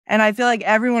And I feel like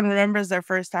everyone remembers their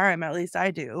first time. At least I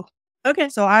do. Okay.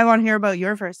 So I want to hear about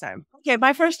your first time. Okay,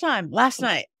 my first time last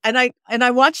night. And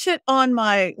I watched it on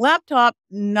my laptop,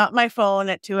 not my phone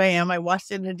at 2 a.m. I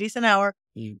watched it in a decent hour.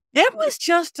 It was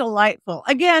just delightful.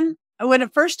 Again, when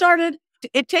it first started,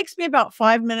 it takes me about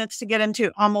 5 minutes to get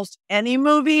into almost any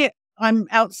movie. I'm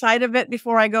outside of it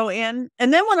before I go in.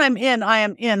 And then when I'm in, I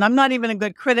am in. I'm not even a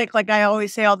good critic. Like I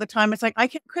always say all the time. It's like, I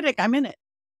can't critic, I'm in it.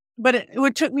 But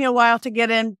it took me a while to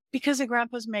get in because of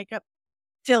Grandpa's makeup.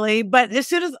 Silly. But as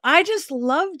soon as I just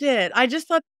loved it, I just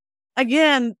thought,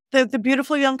 again, the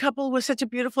beautiful young couple was such a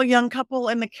beautiful young couple,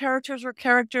 and the characters were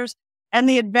characters, and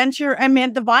the adventure. I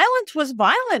mean, the violence was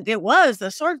violent. It was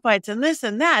the sword fights and this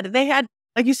and that. They had,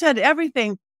 like you said,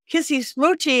 everything kissy,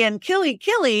 smoochy, and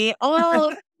killy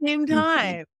all at the same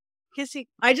time. Kissy.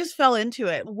 I just fell into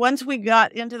it. Once we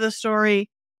got into the story,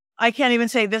 I can't even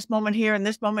say this moment here and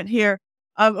this moment here.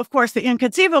 Of course, the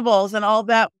inconceivables and all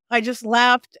that. I just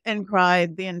laughed and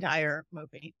cried the entire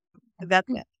movie. That's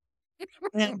it.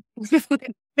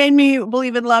 It made me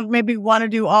believe in love, made me want to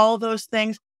do all those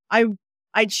things.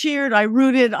 I cheered, I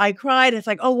rooted, I cried. It's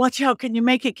like, oh, watch out. Can you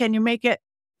make it? Can you make it?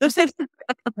 Those things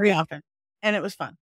very often. And it was fun.